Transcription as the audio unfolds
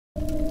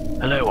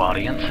Hello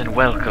audience, and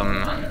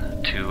welcome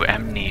to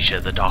Amnesia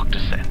the Dark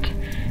Descent,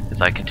 as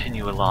I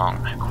continue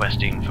along,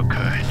 questing for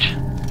courage.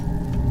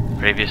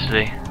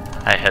 Previously,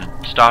 I had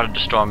started to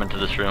storm into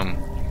this room,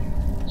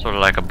 sort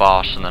of like a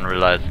boss, and then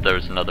realized there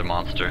was another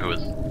monster who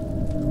was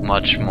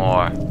much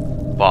more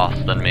boss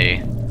than me,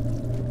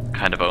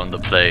 kind of owned the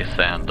place,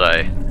 and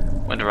I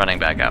went running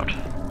back out.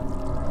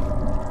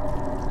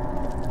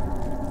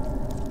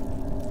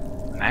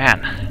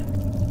 Man,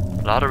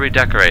 a lot of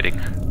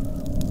redecorating.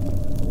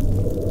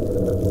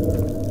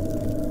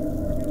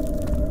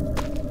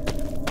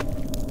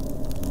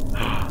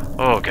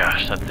 Oh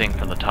gosh, that thing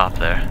from the top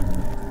there.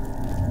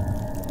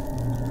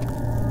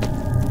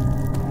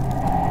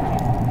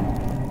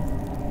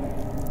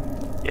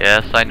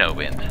 Yes, I know,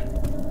 Wind.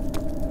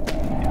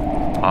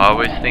 I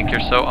always think you're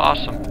so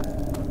awesome.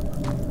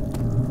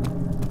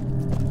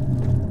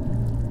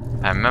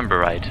 I remember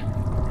right.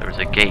 There was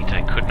a gate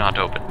I could not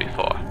open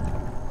before.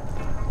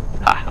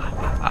 Ha ha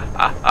ha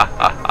ha ha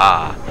ha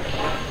ha.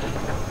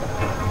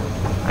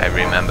 I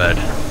remembered.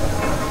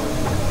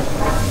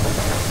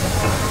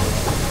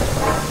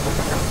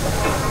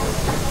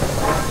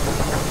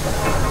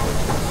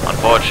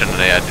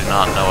 Unfortunately, I do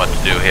not know what to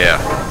do here.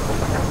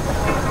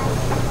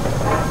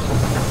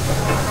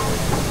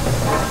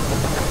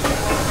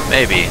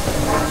 Maybe.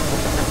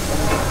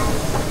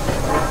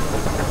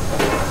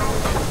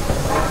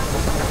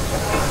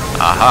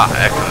 Aha,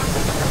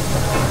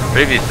 excellent.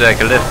 Previously I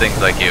could lift things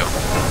like you.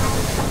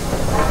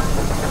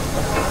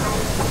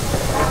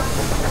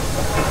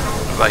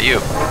 What about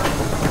you?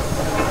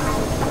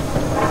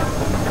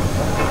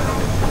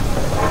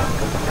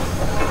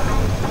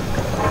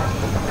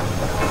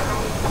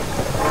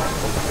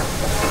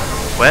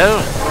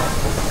 Well,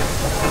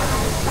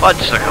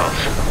 fudgesicles.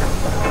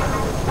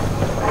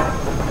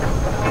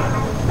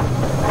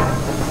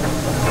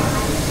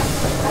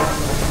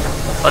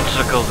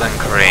 Fudgesicles and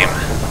cream.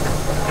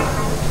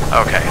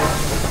 Okay.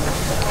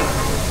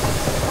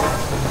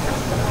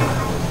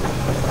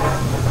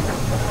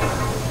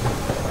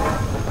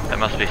 There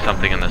must be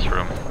something in this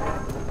room.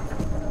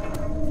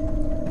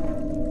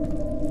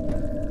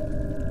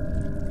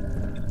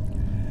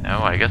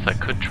 No, I guess I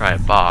could try a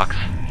box.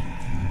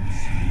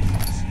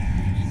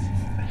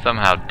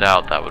 Somehow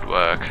doubt that would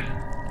work.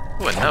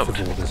 Ooh, a note.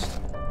 4th of August,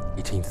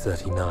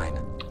 1839.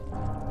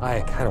 I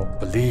cannot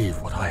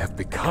believe what I have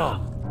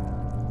become.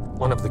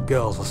 One of the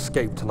girls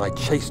escaped and I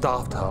chased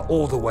after her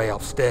all the way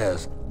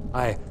upstairs.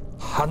 I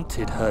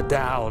hunted her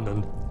down,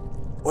 and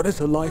what is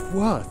her life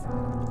worth?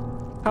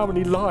 How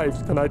many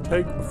lives can I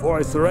take before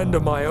I surrender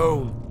my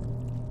own?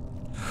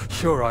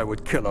 Sure, I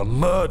would kill a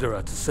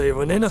murderer to save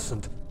an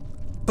innocent,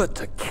 but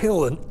to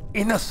kill an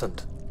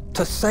innocent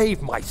to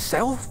save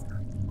myself?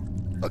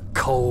 A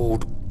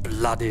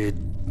cold-blooded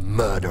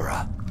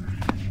murderer.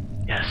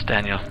 Yes,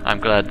 Daniel, I'm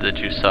glad that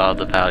you saw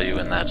the value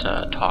in that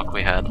talk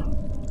we had.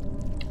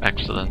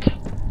 Excellent.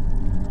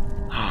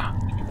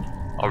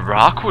 A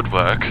rock would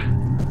work.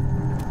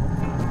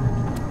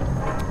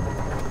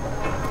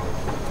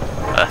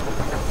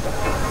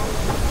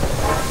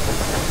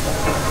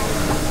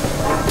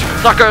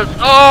 Suckers!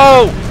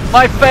 Oh!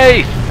 My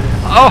face!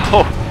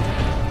 Oh!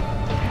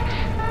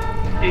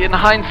 In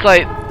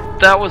hindsight,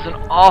 that was an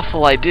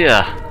awful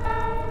idea.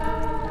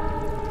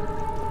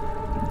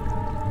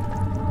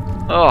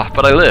 Oh,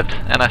 but I lived,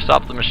 and I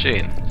stopped the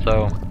machine,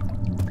 so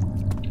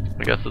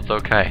I guess it's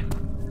okay.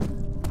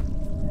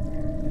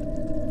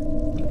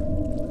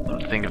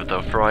 Think of it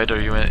though, Freud, are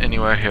you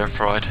anywhere here,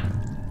 Freud?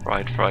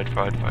 Freud.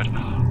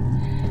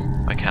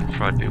 Why can't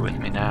Freud be with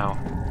me now?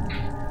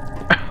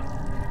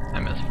 I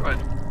miss Freud.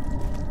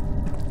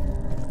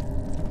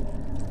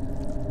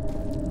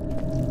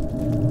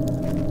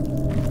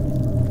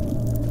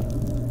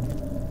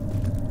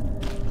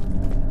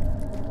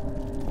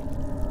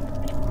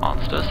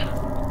 Monsters.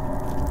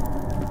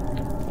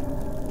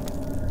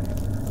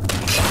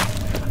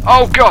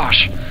 Oh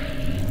gosh!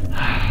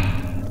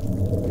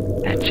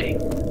 Edgy.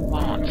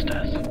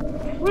 Monsters.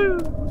 Woo!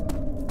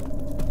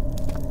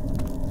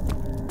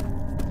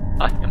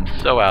 I am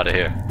so out of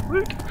here.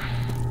 Woot!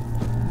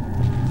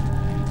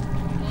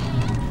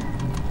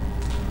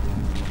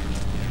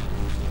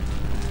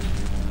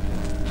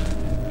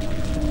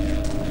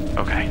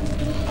 Okay.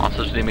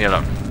 Monsters, leave me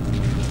alone.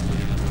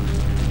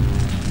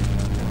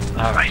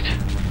 Alright.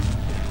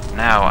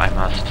 Now I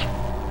must,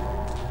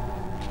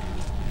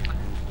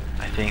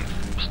 I think,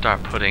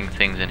 start putting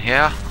things in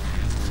here.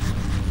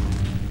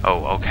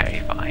 Oh,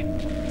 okay, fine.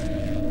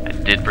 I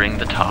did bring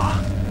the tar.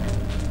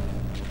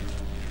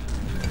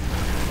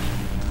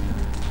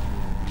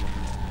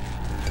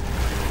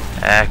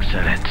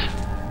 Excellent.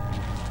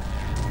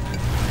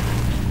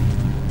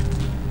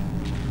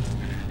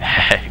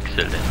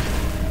 Excellent.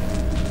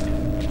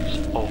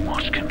 It's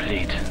almost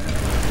complete.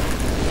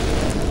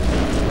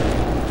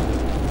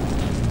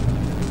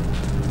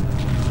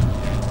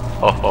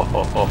 Ho ho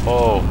ho ho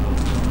ho.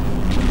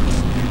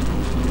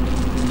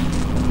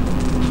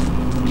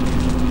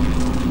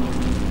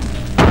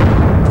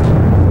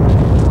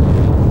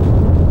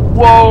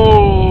 Whoa!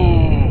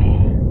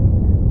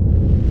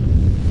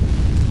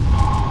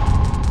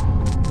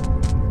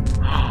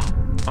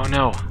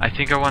 no, I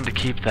think I want to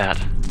keep that.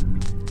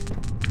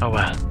 Oh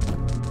well.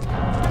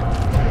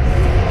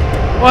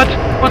 What?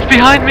 What's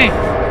behind me?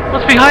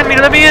 What's behind me?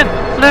 Let me in!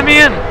 Let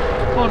me in!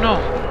 Oh no.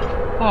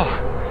 Oh.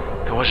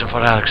 If it wasn't for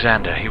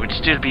Alexander, he would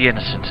still be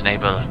innocent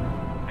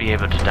and be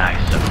able to die,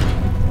 so.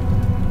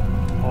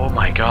 Oh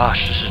my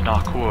gosh, this is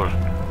not cool.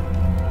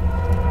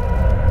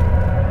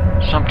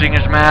 Something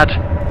is mad.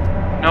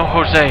 No,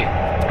 Jose.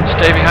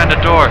 Stay behind the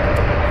door.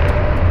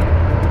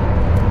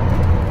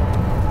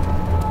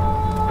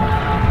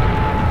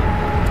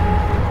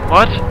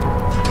 What?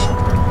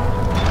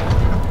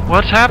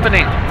 What's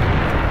happening?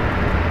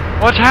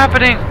 What's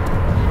happening?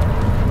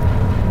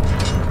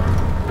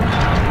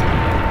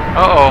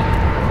 Uh-oh.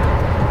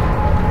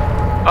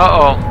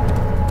 Uh-oh.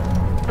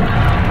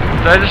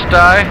 Did I just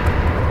die?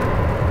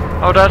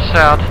 Oh, that's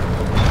sad.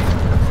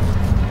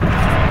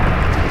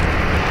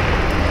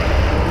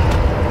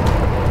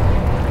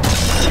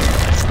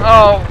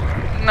 Oh,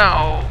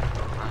 no.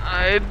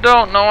 I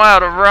don't know how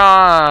to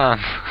run.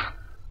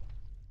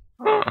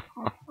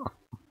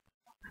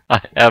 I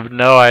have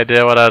no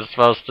idea what I'm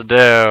supposed to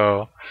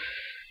do.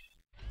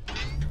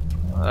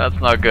 That's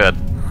not good.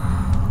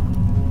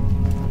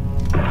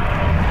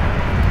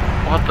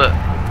 What the?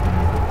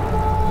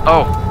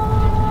 Oh.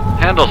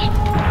 Handles.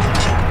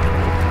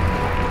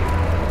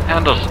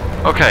 Handles.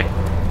 Okay.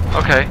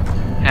 Okay.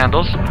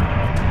 Handles.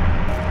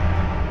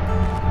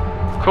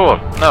 Cool.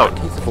 No.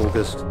 20th of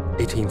August,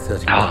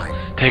 1839.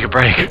 Oh, take a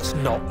break. It's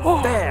not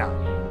fair.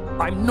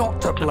 I'm not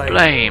to blame.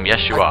 Blame.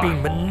 Yes, you are.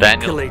 I've been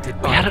Daniel, manipulated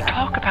we by had to that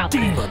talk about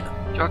demon.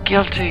 this. You're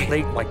guilty.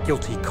 Played my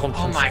guilty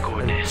conscience. Oh my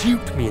goodness. And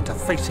duped me into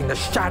facing the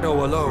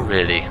shadow alone.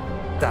 Really?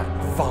 That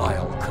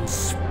vile,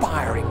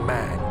 conspiring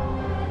man.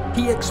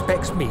 He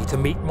expects me to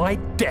meet my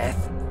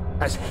death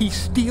as he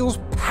steals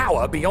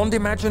power beyond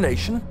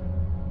imagination?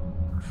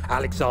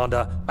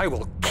 Alexander, I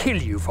will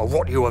kill you for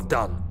what you have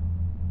done.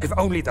 If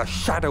only the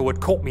shadow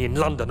had caught me in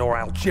London or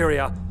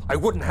Algeria, I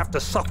wouldn't have to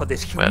suffer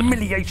this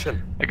humiliation.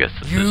 Well, I guess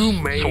this you is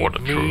made sort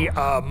of me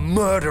true. a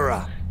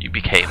murderer. You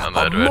became a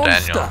murderer,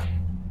 monster. Daniel.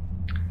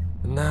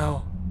 And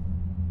now,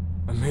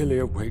 I merely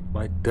await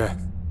my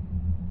death.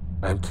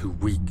 I am too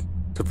weak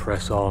to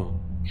press on.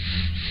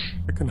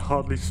 I can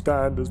hardly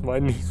stand as my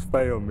knees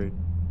fail me.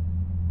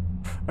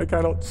 I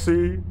cannot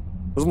see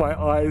as my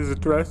eyes are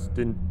dressed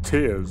in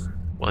tears.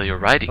 Well, you're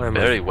writing I'm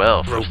very as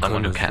well for broken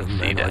someone who as can't the see,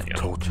 men I've Daniel.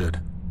 tortured.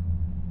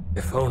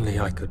 If only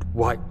I could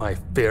wipe my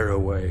fear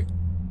away,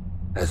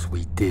 as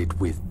we did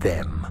with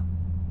them.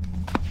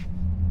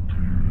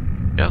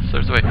 Yes,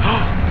 there's a way.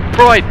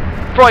 Freud!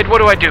 Freud, what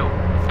do I do?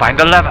 Find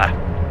the lever.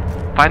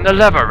 Find the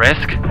lever,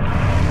 Risk.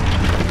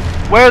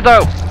 Where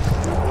though?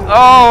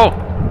 Oh!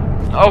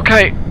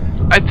 Okay.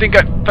 I think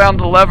I found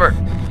the lever.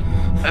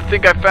 I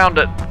think I found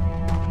it.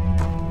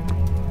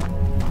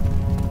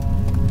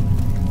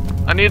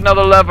 I need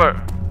another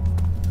lever.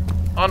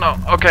 Oh no.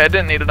 Okay, I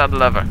didn't need another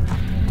lever.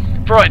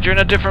 Freud, you're in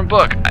a different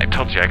book. I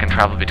told you I can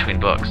travel between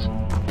books.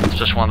 It's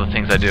just one of the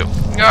things I do.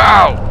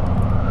 No!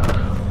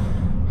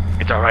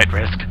 It's alright,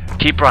 Risk.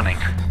 Keep running.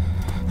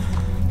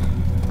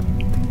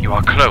 You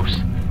are close.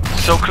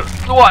 So close.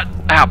 What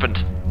happened?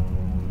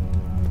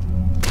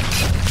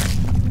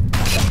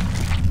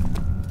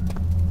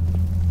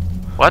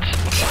 What?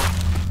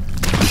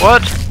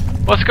 What?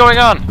 What's going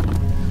on?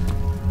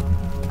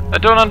 I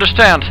don't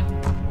understand.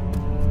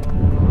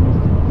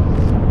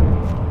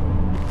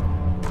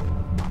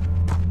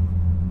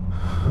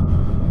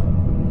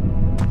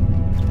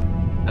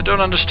 I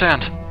don't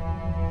understand.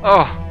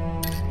 Oh.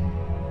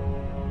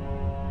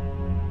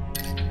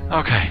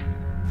 Okay.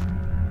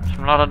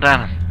 Some lot of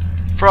damage.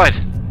 Freud!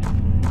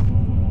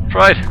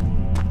 Freud!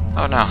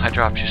 Oh no, I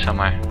dropped you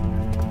somewhere.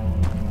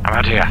 I'm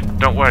out here.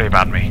 Don't worry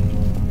about me.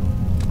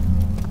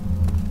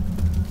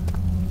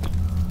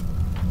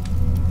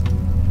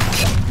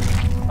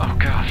 Oh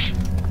gosh.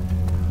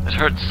 It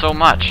hurts so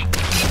much.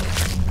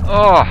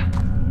 Oh!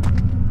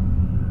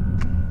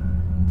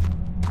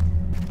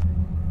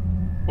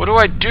 What do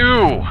I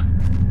do?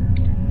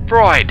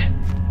 Freud!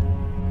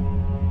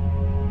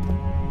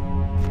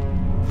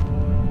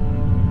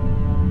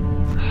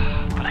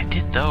 But I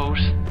did those.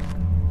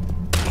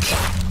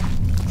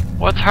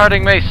 What's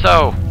hurting me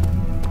so?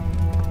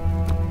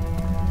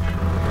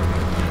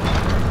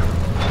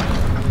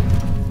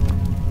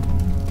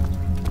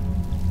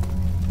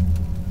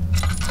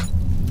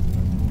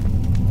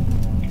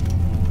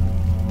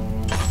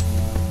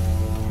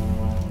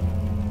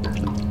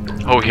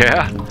 Oh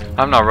yeah?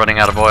 I'm not running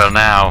out of oil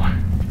now.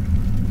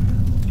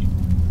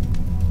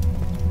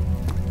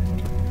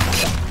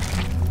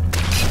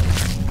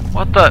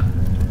 What the?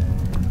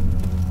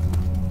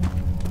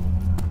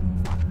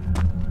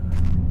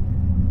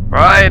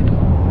 Right.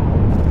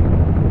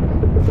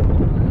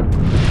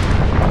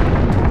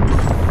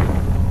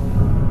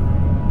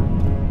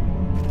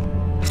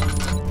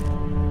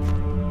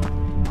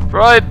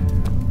 Right.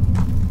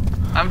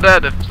 I'm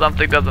dead if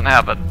something doesn't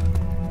happen.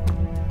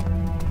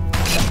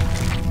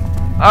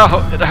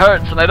 Oh, it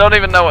hurts and I don't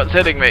even know what's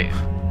hitting me.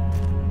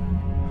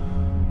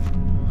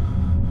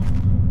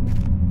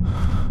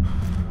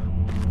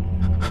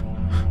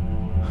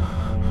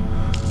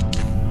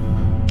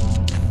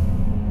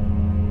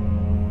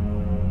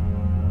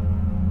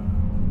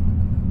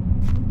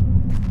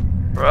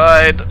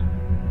 Freud!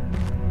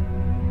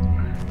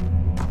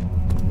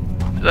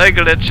 Did I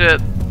glitch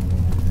it?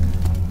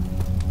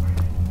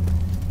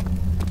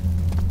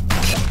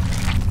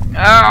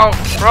 Ow!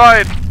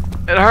 Freud!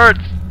 It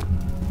hurts!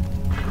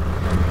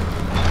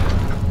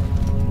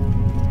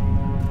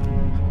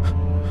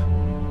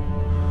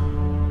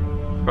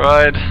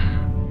 Freud.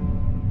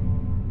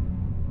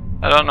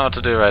 I don't know what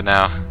to do right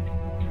now.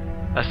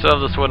 I still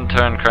have this wooden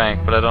turn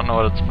crank, but I don't know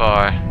what it's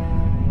for.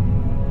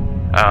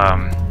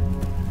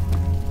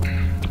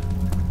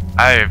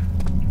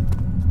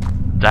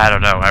 I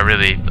don't know. I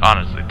really,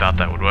 honestly thought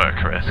that would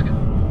work, Risk.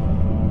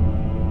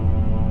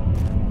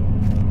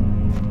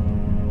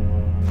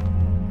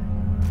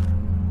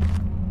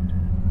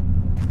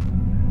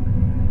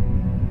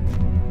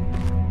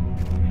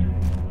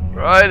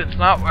 Right, it's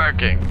not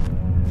working.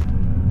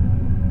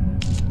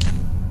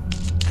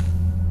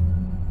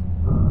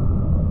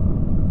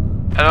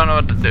 I don't know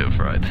what to do,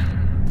 Freud.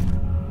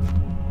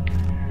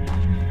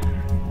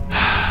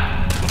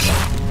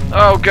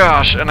 Oh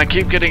gosh, and I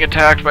keep getting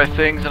attacked by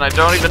things and I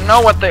don't even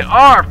know what they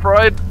are,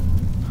 Freud!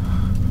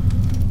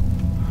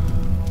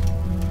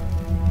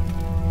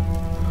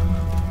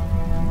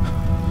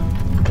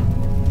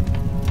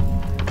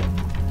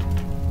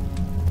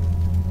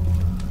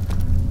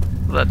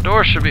 That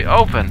door should be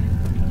open.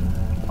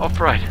 Oh,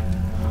 Freud.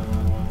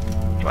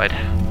 Freud.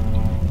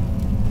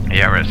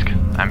 Yeah, Risk.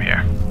 I'm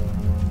here.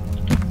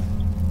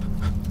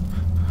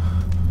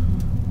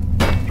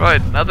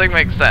 Freud, nothing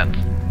makes sense.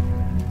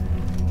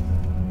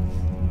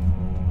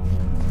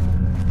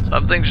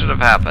 Something should have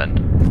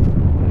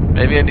happened.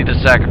 Maybe I need to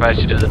sacrifice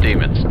you to the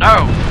demons.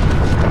 No!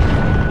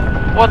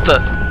 What the?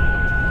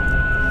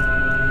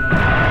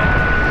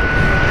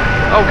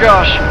 Oh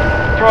gosh!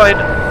 Freud!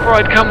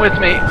 Freud, come with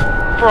me!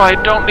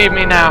 Freud, don't leave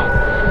me now!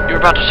 You're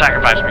about to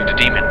sacrifice me to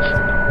demons.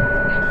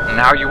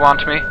 Now you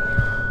want me?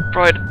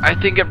 Freud, I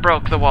think it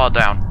broke the wall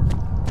down.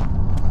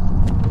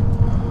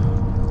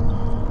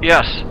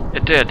 Yes,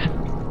 it did.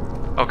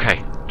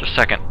 Okay, just a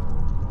second.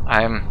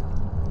 I'm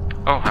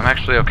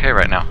actually okay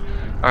right now.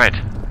 Alright.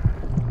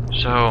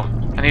 So,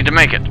 I need to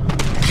make it.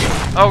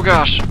 Oh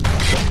gosh.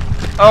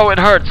 Oh, it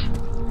hurts.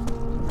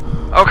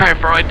 Okay,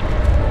 Freud.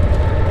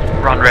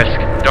 Run, Risk.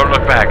 Don't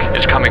look back.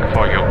 It's coming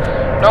for you.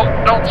 No,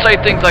 don't say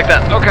things like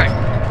that. Okay.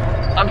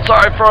 I'm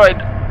sorry,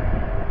 Freud.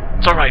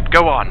 It's alright,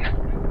 go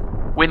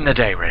on. Win the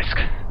day, Risk.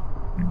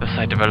 The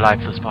sight of a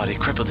lifeless body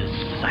crippled his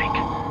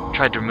psyche.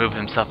 Tried to remove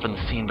himself from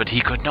the scene, but he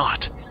could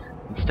not.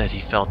 Instead,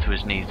 he fell to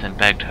his knees and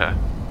begged her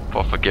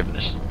for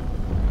forgiveness.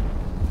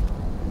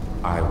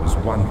 I was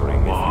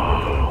wondering if you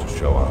were going to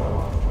show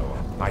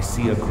up. I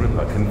see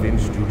Agrippa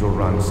convinced you to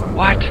run some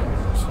What?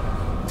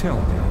 errands. Tell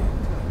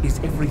me, is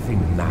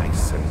everything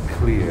nice and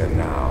clear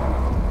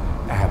now?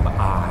 Am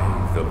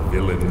I the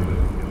villain?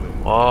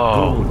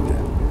 Whoa.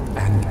 Good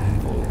and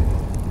evil.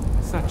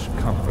 Such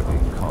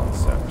comforting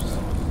concepts,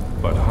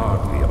 but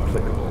hardly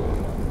applicable.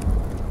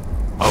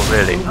 Oh,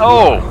 really?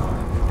 Oh!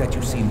 That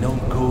you see no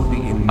good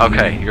in me.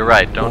 Okay, you're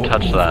right. Don't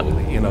touch that.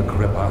 In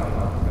Agrippa.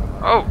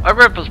 Oh,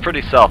 Agrippa's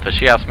pretty selfish.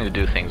 He asked me to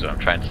do things when I'm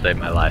trying to save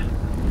my life.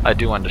 I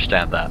do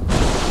understand that.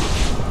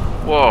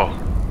 Whoa.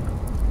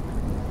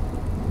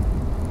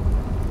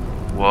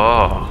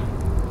 Whoa.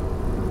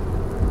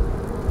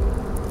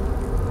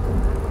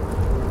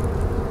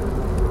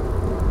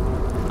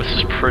 This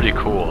is pretty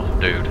cool,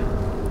 dude.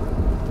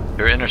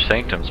 Your inner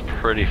sanctum's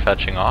pretty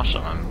fetching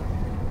awesome.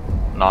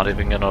 I'm not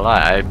even gonna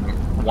lie. I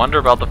wonder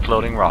about the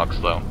floating rocks,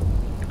 though.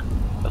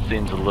 That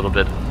seems a little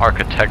bit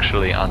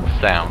architecturally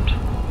unsound.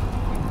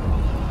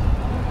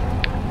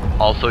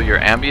 Also, your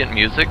ambient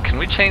music. Can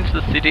we change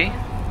the CD?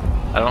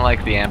 I don't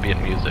like the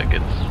ambient music.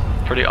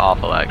 It's pretty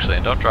awful, actually.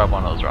 And don't drop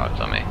one of those rocks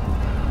on me.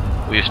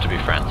 We used to be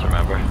friends,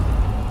 remember?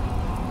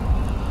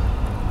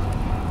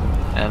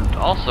 And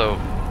also,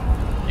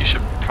 you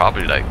should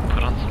probably, like,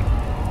 put on some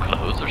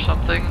clothes or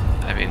something.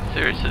 I mean,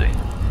 seriously.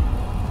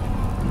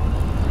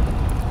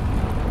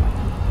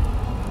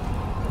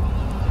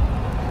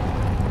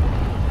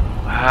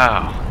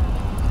 Wow.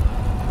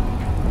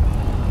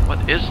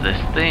 What is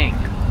this thing?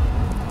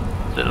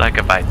 Is it like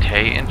a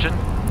Vitae engine?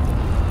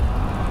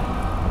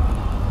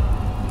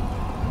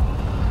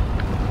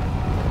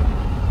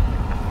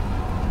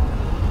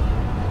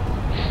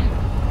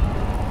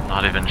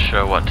 Not even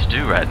sure what to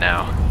do right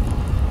now.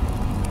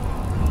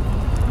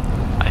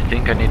 I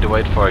think I need to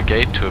wait for a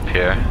gate to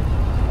appear.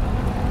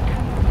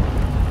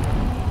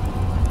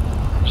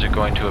 Is it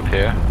going to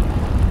appear?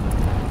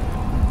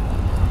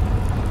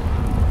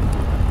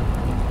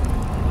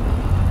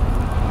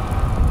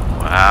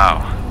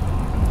 Wow.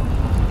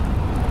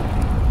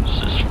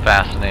 This is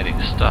fascinating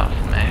stuff,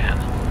 man.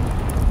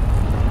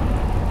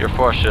 Your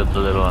force shield's a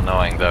little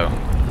annoying, though.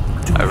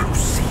 Do you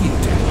see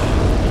it?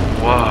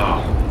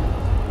 Whoa.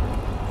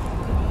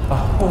 A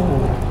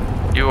hole.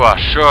 You are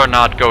sure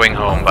not going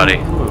home, buddy.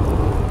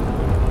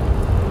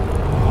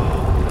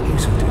 Oh,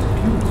 isn't it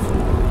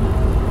beautiful?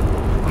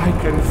 I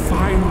can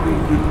finally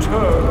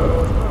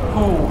return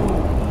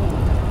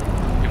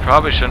home. You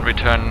probably shouldn't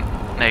return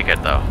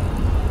naked, though.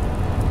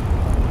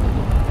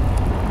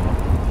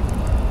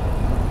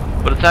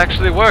 But it's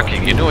actually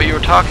working. You knew what you were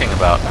talking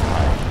about.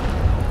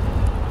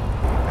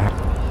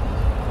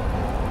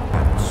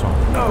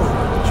 No,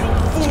 you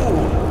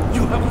fool!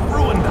 You have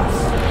ruined us!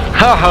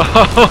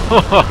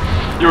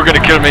 You were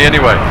gonna kill me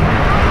anyway.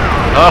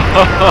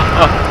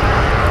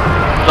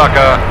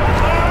 Sucker.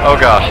 Oh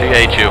gosh, he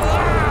ate you.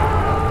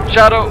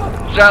 Shadow!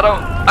 Shadow!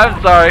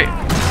 I'm sorry.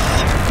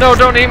 No,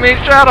 don't eat me,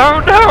 Shadow!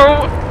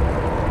 No!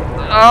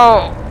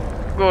 Oh,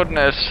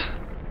 goodness.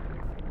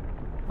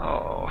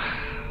 Oh,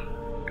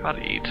 got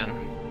eaten.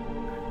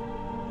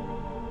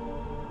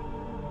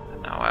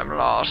 And now I'm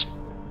lost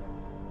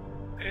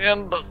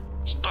in the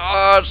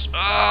stars.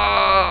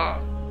 Ah!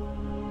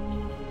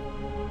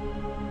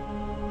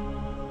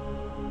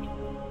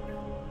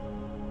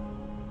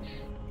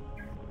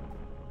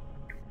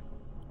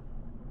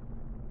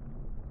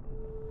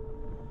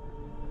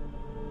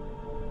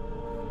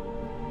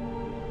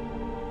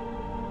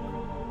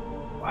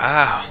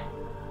 Wow.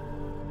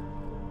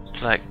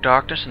 It's like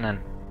darkness and then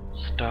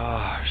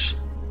stars.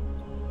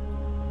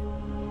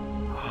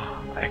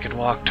 I could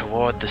walk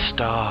toward the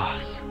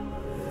stars.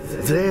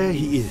 There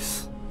he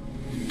is.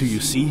 Do you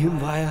see him,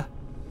 Vaya?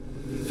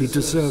 He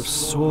deserves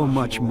so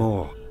much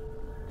more.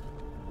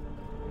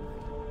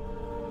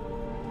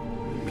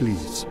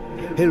 Please,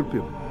 help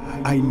him.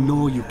 I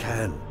know you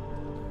can.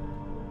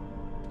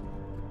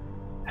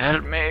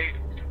 Help me.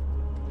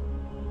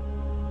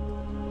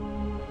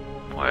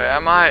 Where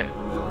am I?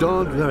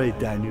 Don't worry,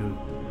 Daniel.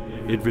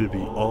 It will be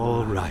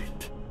all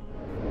right.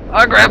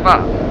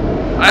 Agrippa!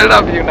 I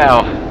love you now.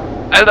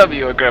 I love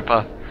you,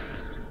 Agrippa.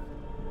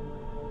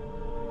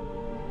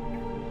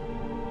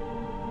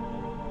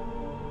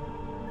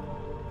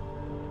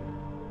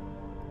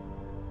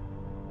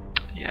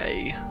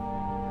 Yay.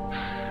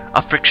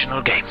 A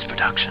Frictional Games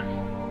production.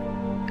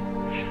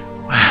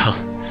 Well,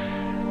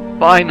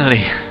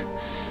 finally,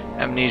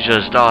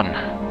 Amnesia's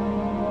done.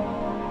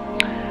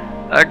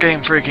 That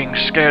game freaking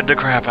scared the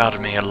crap out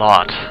of me a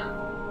lot.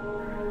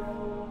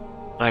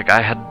 Like,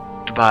 I had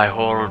to buy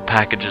whole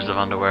packages of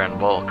underwear in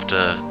bulk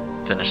to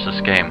finish this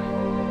game.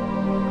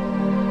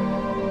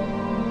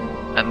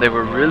 And they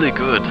were really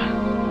good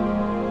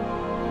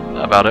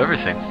about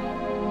everything.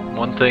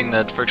 One thing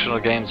that Frictional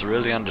Games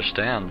really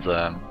understands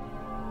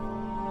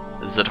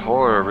is that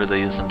horror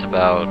really isn't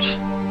about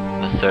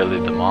necessarily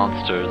the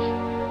monsters.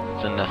 It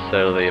isn't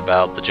necessarily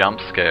about the jump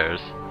scares.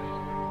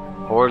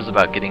 Horror is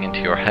about getting into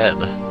your head.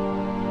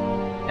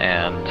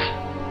 And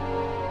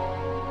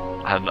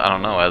I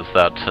don't know, as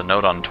that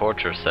note on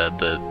Torture said,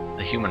 that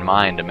the human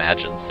mind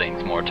imagines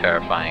things more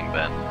terrifying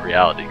than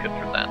reality could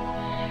present.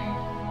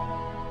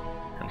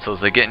 And so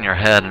as they get in your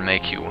head and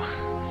make you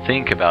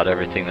think about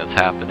everything that's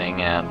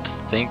happening and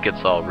think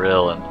it's all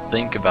real and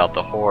think about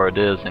the horror it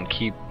is and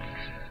keep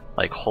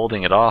like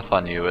holding it off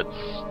on you,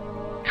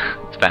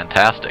 it's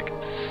fantastic.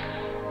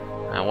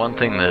 And one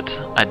thing that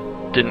I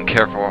didn't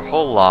care for a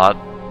whole lot,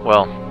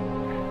 well,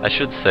 I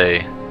should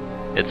say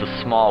it's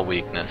a small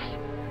weakness,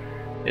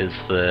 is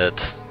that,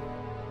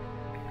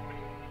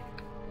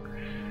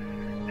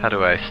 how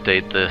do I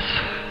state this?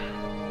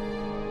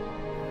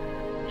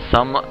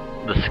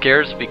 The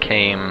scares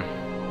became,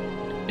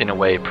 in a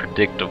way,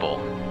 predictable.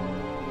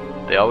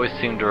 They always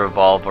seem to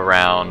revolve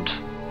around,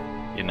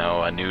 you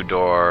know, a new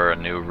door, a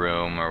new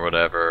room, or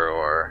whatever,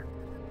 or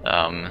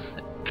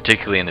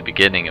particularly in the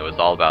beginning it was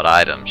all about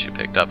items. You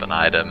picked up an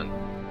item and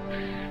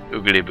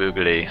oogly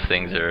boogly,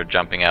 things are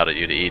jumping out at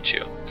you to eat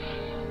you.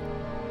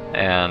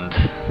 And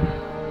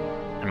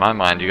in my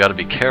mind, you gotta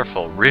be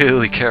careful,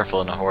 really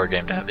careful in a horror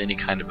game to have any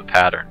kind of a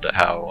pattern to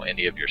how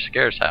any of your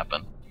scares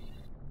happen.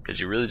 Because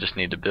you really just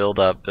need to build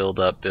up, build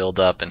up, build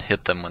up, and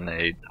hit them when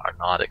they are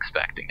not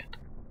expecting it.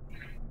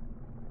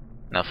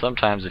 Now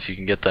sometimes if you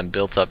can get them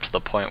built up to the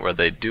point where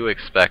they do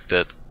expect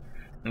it,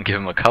 and give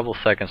them a couple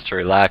seconds to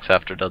relax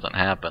after it doesn't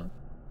happen,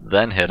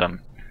 then hit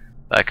them,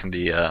 that can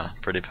be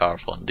pretty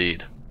powerful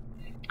indeed.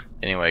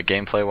 Anyway,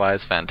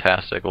 gameplay-wise,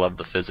 fantastic. Love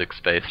the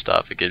physics-based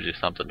stuff. It gives you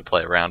something to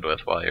play around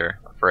with while you're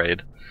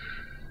afraid.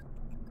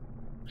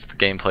 The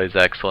gameplay's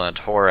excellent.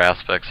 Horror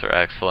aspects are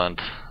excellent.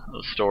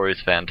 The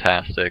story's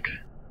fantastic.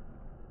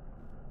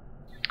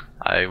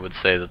 I would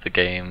say that the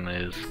game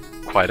is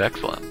quite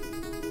excellent.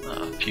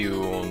 A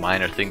few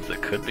minor things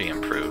that could be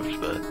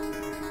improved, but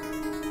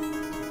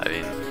I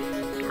mean,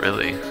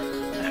 really,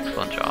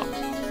 excellent job.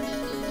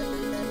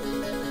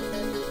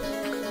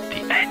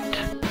 The end.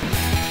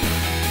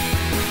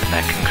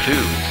 That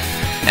concludes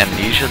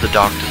Amnesia the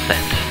Dark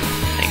Descent.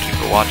 Thank you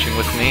for watching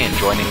with me and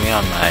joining me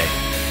on my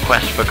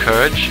quest for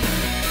courage.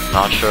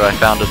 Not sure I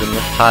found it in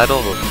this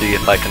title, we'll see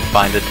if I can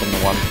find it in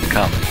the ones to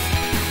come.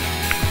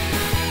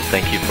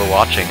 Thank you for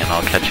watching and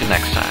I'll catch you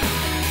next time.